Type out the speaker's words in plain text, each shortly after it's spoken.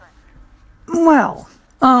Well,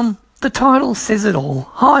 the title says it all.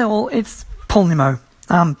 Hi all, it's Paul Nimmo,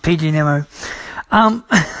 PG Nimmo.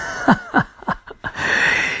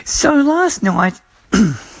 So last night,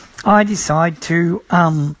 I decided to,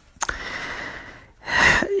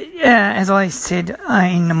 as I said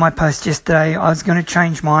in my post yesterday, I was going to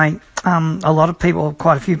change my, a lot of people,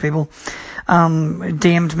 quite a few people,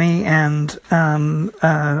 DM'd me and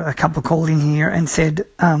a couple called in here and said,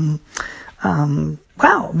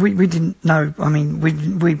 wow, we didn't know. I mean,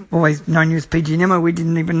 we've always known you as PG Nimmo. We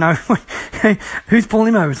didn't even know who's Paul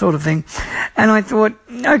Nimmo, sort of thing. And I thought,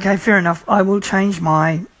 okay, fair enough. I will change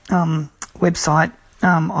my website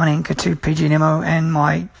on Anchor to PG Nimmo and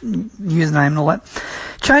my username and all that.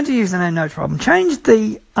 Change the username, no problem. Changed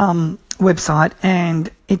the website, and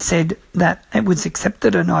it said that it was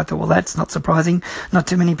accepted, and I thought, well, that's not surprising. Not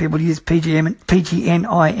too many people use PGNIMMO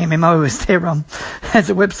as their as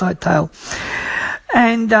a website tail.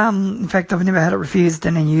 And in fact, I've never had it refused,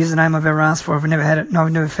 and any username I've ever asked for, I've never had it. No,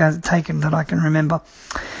 I've never found it taken that I can remember.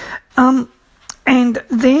 And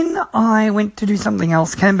then I went to do something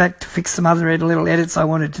else, came back to fix some other little edits I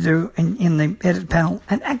wanted to do in the edit panel,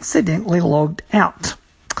 and accidentally logged out.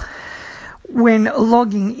 When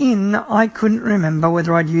logging in, I couldn't remember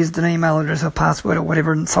whether I'd used an email address or password or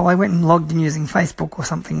whatever, and so I went and logged in using Facebook or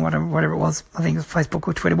something, whatever it was. I think it was Facebook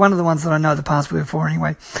or Twitter, one of the ones that I know the password for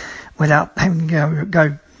anyway, without having to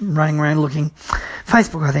go running around looking.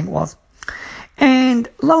 Facebook, I think it was. And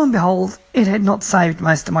lo and behold, it had not saved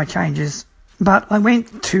most of my changes. But I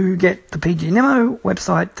went to get the PG Nimmo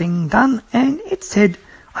website thing done, and it said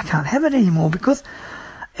I can't have it anymore because,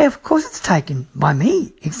 of course, it's taken by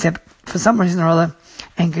me, except for some reason or other,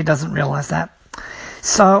 Anchor doesn't realise that.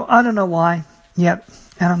 So I don't know why. Yep.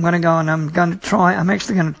 And I'm going to go and I'm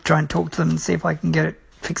actually going to try and talk to them and see if I can get it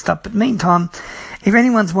fixed up. But meantime, if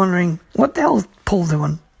anyone's wondering, what the hell is Paul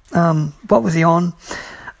doing? What was he on?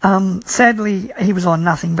 Sadly, he was on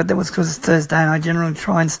nothing, but that was because it's Thursday and I generally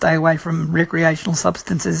try and stay away from recreational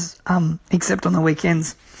substances, except on the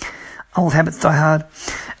weekends. Old habits die hard.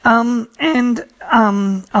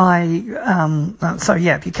 So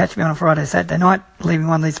yeah, if you catch me on a Friday, Saturday night, leaving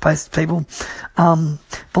one of these posts to people,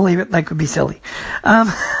 believe it, they could be silly.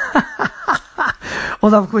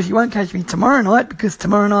 Although, of course, you won't catch me tomorrow night because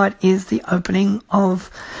tomorrow night is the opening of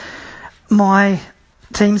my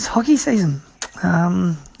team's hockey season.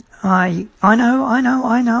 I know.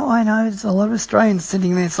 There's a lot of Australians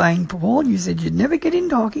sitting there saying, Paul, you said you'd never get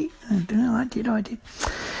into hockey. I did.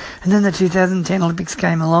 And then the 2010 Olympics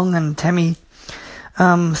came along and Tammy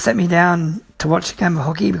sat me down to watch a game of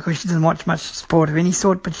hockey because she doesn't watch much sport of any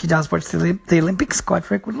sort, but she does watch the Olympics quite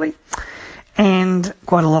frequently, and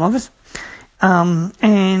quite a lot of it.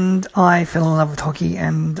 And I fell in love with hockey,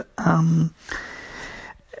 and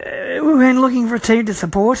we went looking for a team to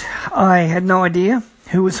support. I had no idea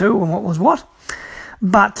who was who and what was what,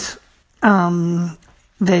 but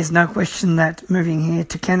there's no question that moving here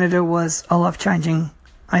to Canada was a life-changing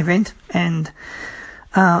event and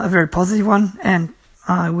a very positive one, and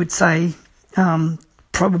I would say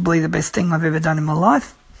probably the best thing I've ever done in my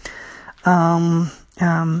life. And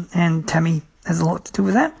Tammy has a lot to do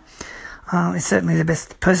with that. Is certainly the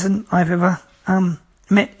best person I've ever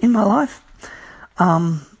met in my life.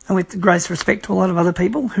 And with great respect to a lot of other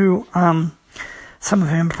people who, some of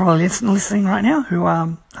whom are probably listening right now, who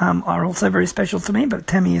are also very special to me. But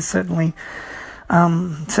Tammy has certainly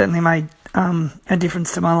made a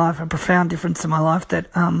difference to my life, a profound difference to my life that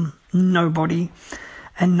nobody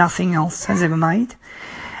and nothing else has ever made.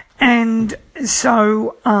 And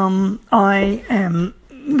so I am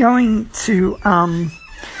going to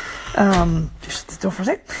just stop for a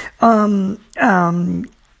sec.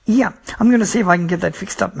 Yeah, I'm going to see if I can get that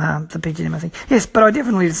fixed up, the PG Nimmo thing. Yes, but I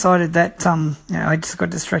definitely decided that I just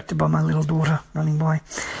got distracted by my little daughter running by.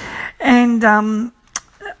 And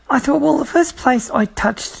I thought, well, the first place I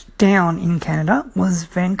touched down in Canada was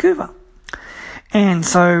Vancouver. And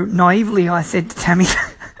so naively I said to Tammy,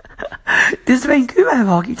 does Vancouver have a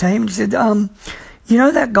hockey team? And she said, you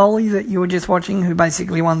know that goalie that you were just watching who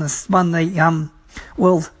basically won the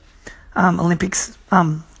World Olympics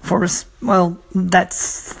for us? Well,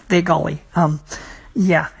 that's their goalie.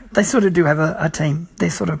 Yeah, they sort of do have a team. They're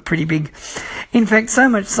sort of pretty big. In fact, so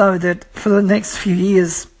much so that for the next few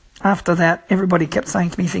years after that, everybody kept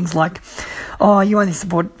saying to me things like, oh, you only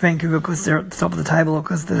support Vancouver because they're at the top of the table or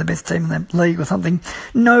because they're the best team in the league or something.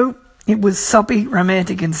 No, it was soppy,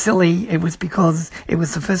 romantic and silly. It was because it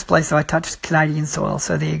was the first place I touched Canadian soil.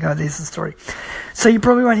 So there you go, there's the story. So you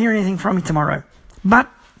probably won't hear anything from me tomorrow. But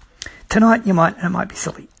tonight you might, and it might be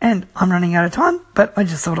silly. And I'm running out of time, but I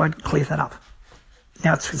just thought I'd clear that up.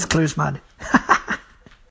 Now it's clear as mud.